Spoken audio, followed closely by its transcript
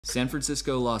San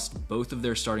Francisco lost both of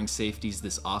their starting safeties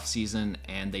this offseason,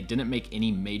 and they didn't make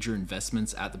any major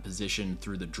investments at the position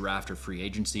through the draft or free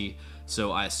agency,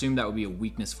 so I assume that would be a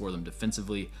weakness for them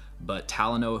defensively. But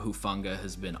Talanoa Hufanga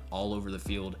has been all over the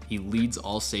field. He leads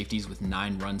all safeties with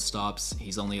 9 run stops.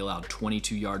 He's only allowed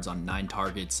 22 yards on 9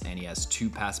 targets, and he has 2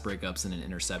 pass breakups and an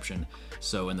interception.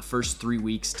 So in the first 3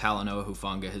 weeks, Talanoa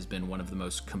Hufanga has been one of the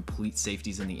most complete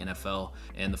safeties in the NFL,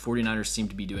 and the 49ers seem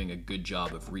to be doing a good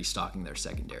job of restocking their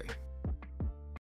secondary.